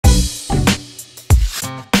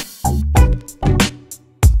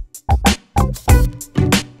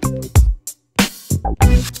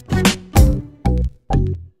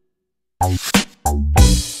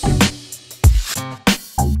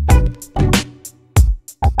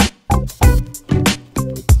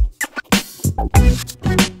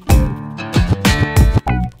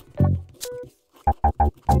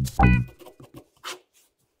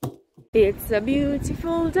It's a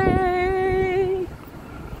beautiful day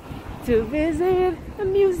to visit a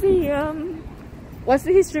museum. What's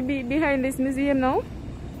the history behind this museum now?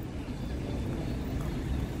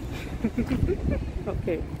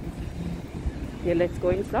 Okay. Yeah, let's go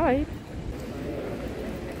inside.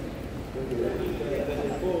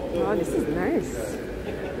 Oh, this is nice.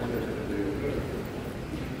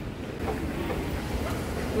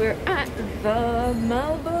 We're at the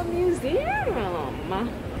MALBA Museum.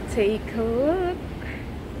 Take a look.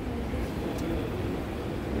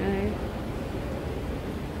 Right.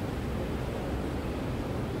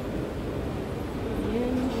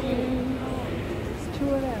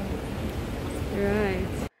 Right.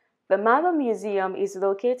 The MALBA Museum is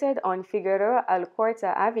located on Figueroa Alcorta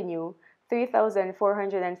Avenue,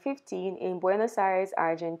 3415 in Buenos Aires,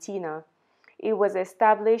 Argentina. It was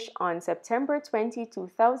established on September 20,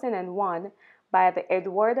 2001 by the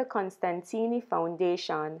Eduardo Constantini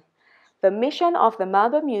Foundation. The mission of the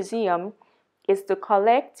MALBA Museum is to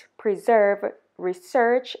collect, preserve,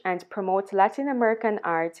 research, and promote Latin American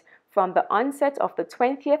art from the onset of the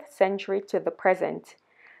 20th century to the present.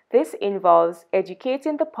 This involves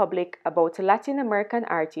educating the public about Latin American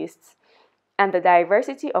artists and the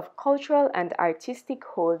diversity of cultural and artistic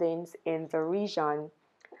holdings in the region.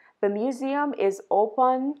 The museum is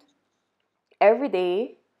open every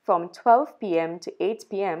day from 12 p.m. to 8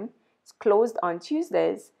 p.m. It's closed on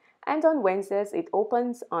Tuesdays, and on Wednesdays it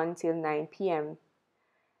opens until 9 p.m.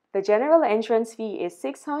 The general entrance fee is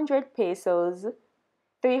 600 pesos,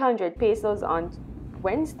 300 pesos on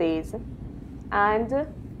Wednesdays, and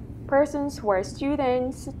persons who are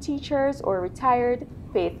students, teachers, or retired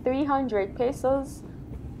pay 300 pesos,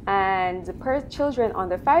 and children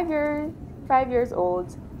under 5 years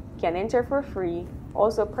old can enter for free.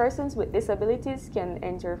 Also, persons with disabilities can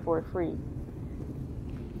enter for free.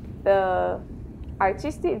 The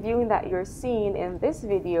artistic viewing that you're seeing in this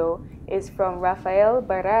video is from Rafael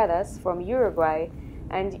Barradas from Uruguay,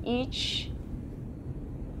 and each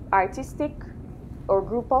artistic or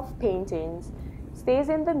group of paintings stays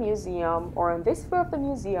in the museum or on this floor of the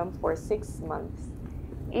museum for 6 months.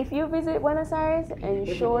 If you visit Buenos Aires,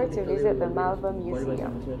 ensure to visit the MALBA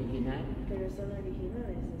Museum.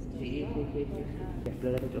 Sí,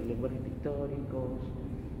 explorar otros lenguajes pictóricos,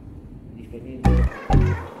 diferentes.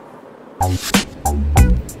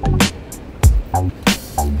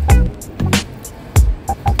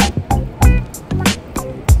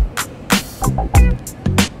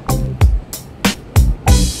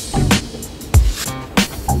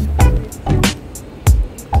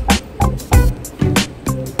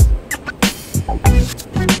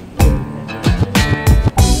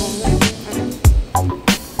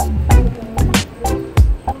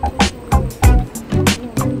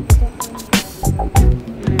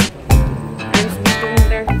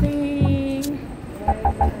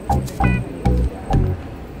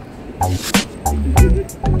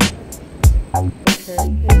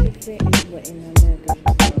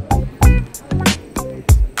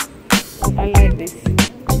 I like this. I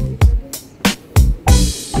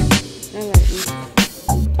like this.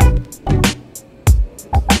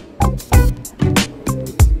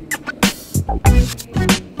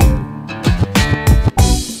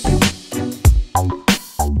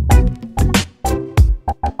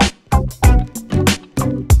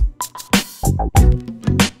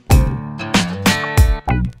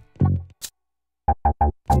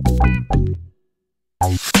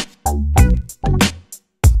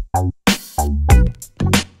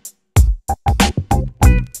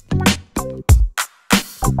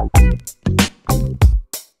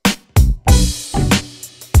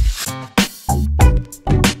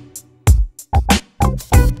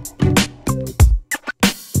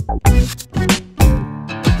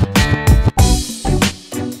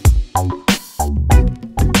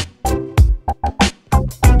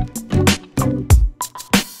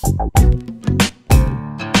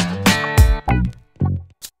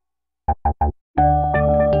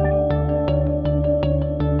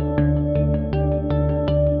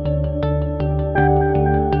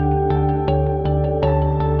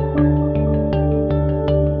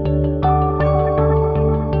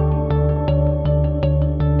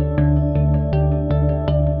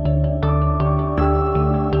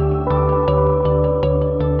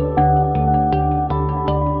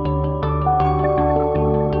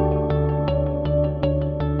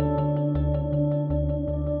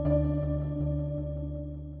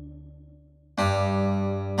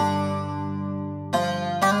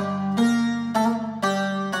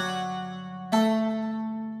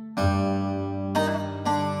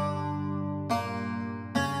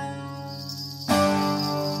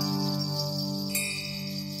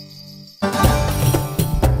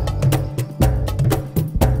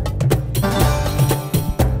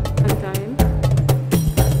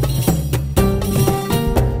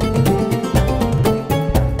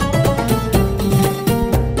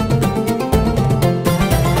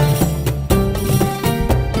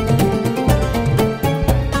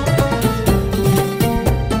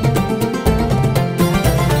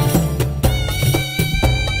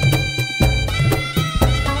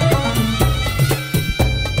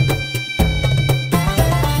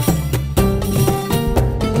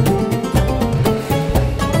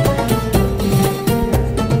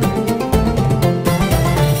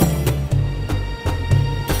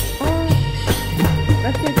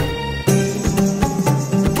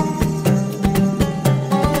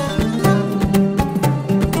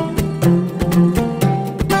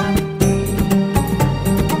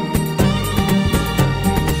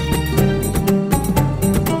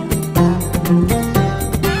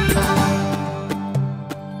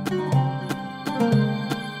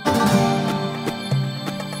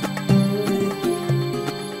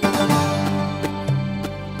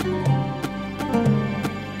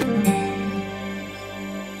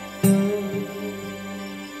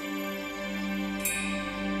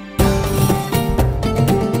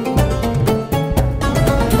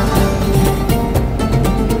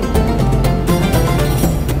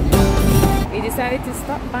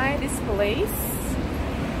 place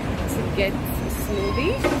to get a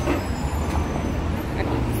smoothie. And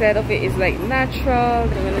instead of it is like natural. I'm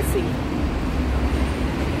gonna see.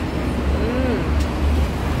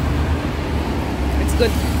 It's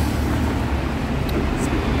good.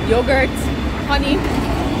 Yogurt, honey,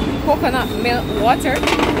 coconut milk, water,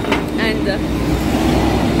 and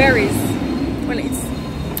berries. Well,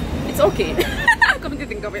 it's okay. Come to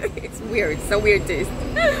think of it, it's weird. It's a weird taste.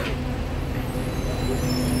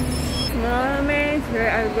 Moment, we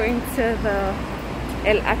are going to the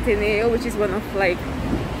ATENEO, which is one of like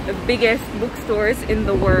the biggest bookstores in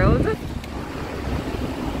the world.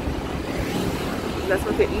 That's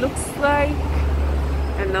what it looks like.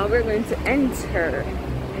 And now we're going to enter.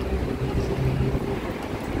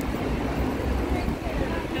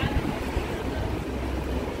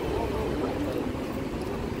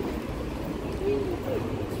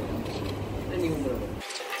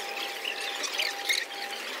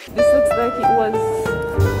 This looks like it was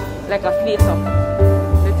like a flea top.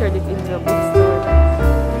 They turned it into a bookstore.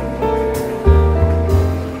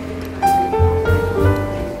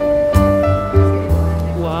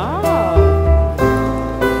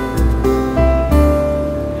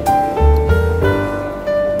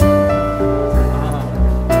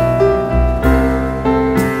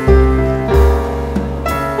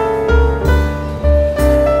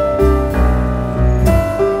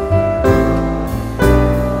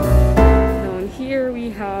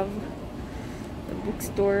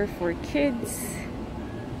 Bookstore for kids.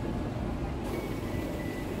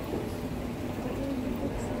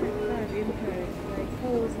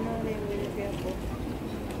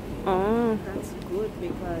 Oh, that's good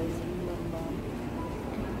because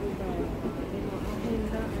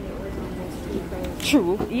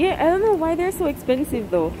true. Yeah, I don't know why they're so expensive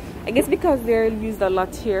though. I guess because they're used a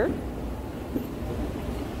lot here.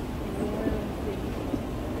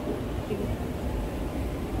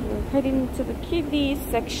 Heading to the kiddies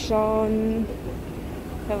section.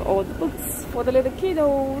 Have all the books for the little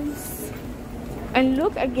kiddos. And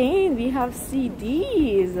look again, we have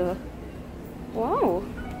CDs. Wow,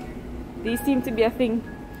 these seem to be a thing.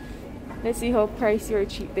 Let's see how pricey or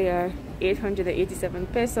cheap they are. 887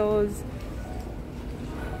 pesos.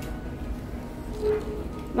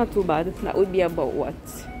 Not too bad. That would be about what?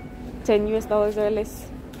 $10 US or less?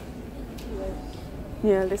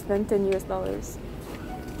 Yeah, less than $10 US.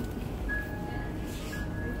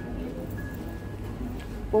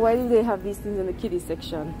 But why do they have these things in the kiddie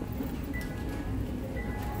section?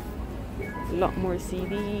 A lot more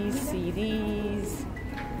CDs.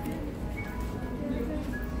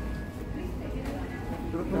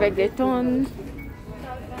 Reggaeton.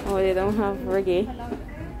 Oh, they don't have reggae.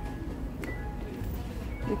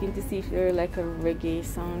 Looking to see if they're like a reggae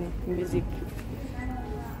song, music.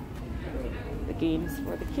 The games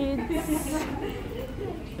for the kids.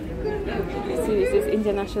 See, this is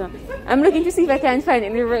international. I'm looking to see if I can find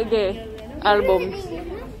any reggae albums.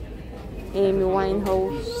 Amy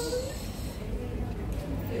Winehouse,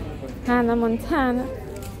 Hannah Montana.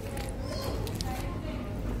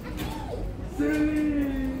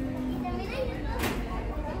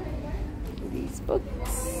 These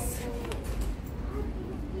books.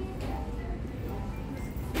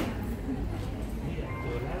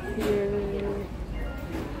 Here,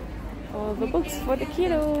 all the books for the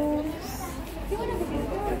kiddos.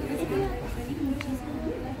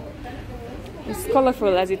 It's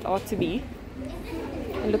colorful as it ought to be.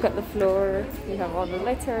 And look at the floor. We have all the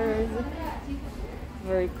letters.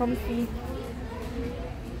 Very comfy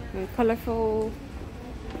and colorful.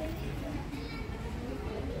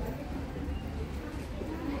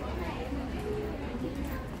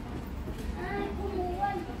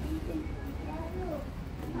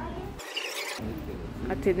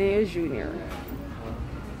 ATENEO Junior.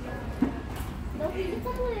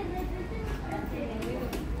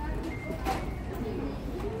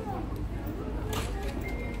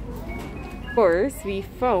 Of course, we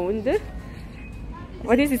found,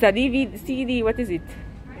 what is this, a DVD, CD, what is it?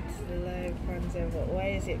 It's the live concert, but why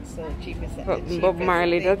is it so cheap? Is that Bob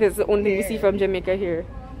Marley, that is the only thing we see from Jamaica here.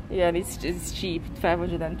 Yeah, it's cheap,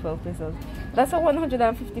 512 pesos. That's a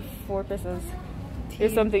 154 pesos.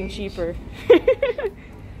 There's something cheaper.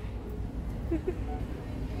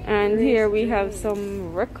 And here we have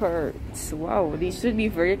some records. Wow, these should be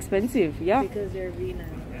very expensive. Yeah, because they're Venus.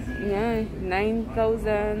 Yeah,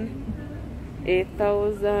 9,000,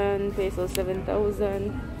 8,000 pesos,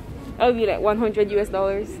 7,000. That'll be like $100 US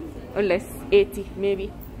or less, 80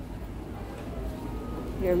 maybe.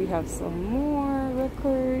 Here we have some more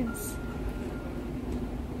records.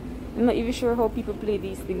 I'm not even sure how people play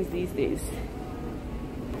these things these days.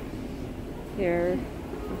 Here,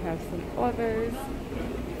 We have some others.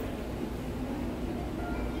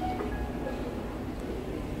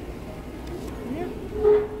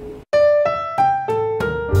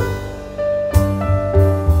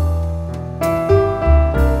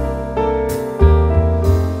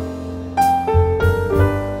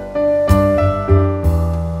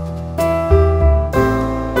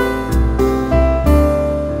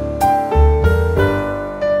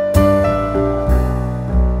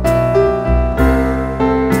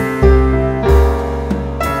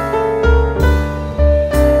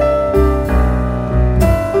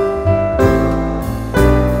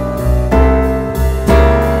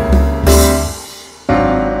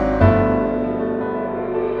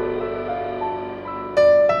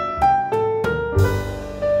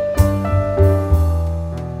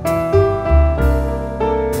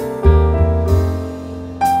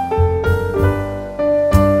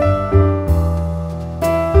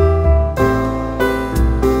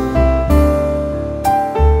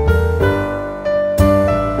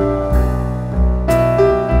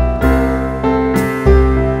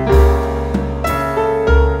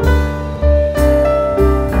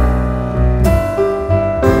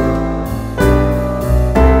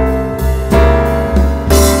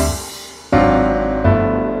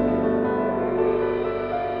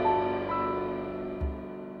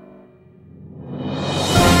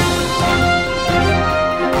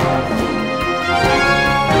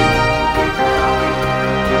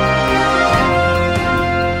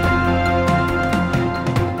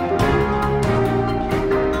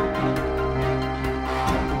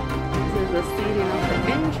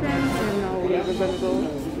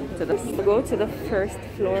 Go to the first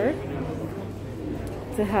floor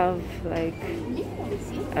to have like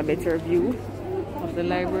a better view of the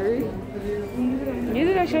library. You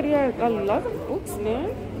did actually have a lot of books,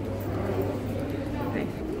 man.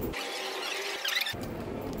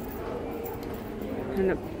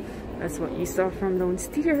 And that's what you saw from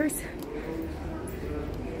downstairs.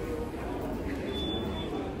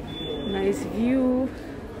 Nice view.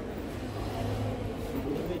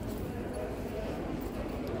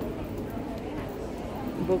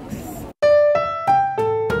 Books